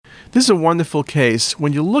This is a wonderful case.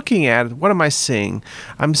 When you're looking at it, what am I seeing?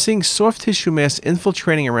 I'm seeing soft tissue mass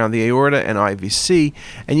infiltrating around the aorta and IVC,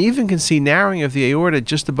 and you even can see narrowing of the aorta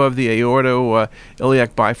just above the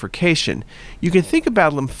aorto-iliac bifurcation. You can think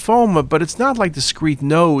about lymphoma, but it's not like discrete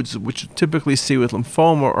nodes, which you typically see with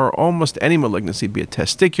lymphoma or almost any malignancy, be it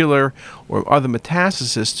testicular or other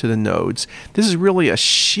metastasis to the nodes. This is really a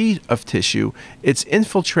sheet of tissue. It's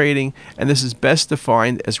infiltrating, and this is best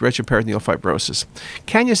defined as retroperitoneal fibrosis.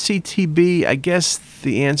 Can you see TB? I guess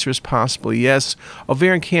the answer is possibly yes.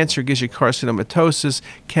 Ovarian cancer gives you carcinomatosis,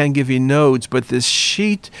 can give you nodes, but this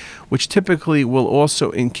sheet, which typically will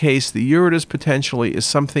also encase the ureters potentially, is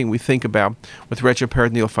something we think about with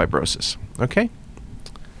retroperitoneal fibrosis. Okay?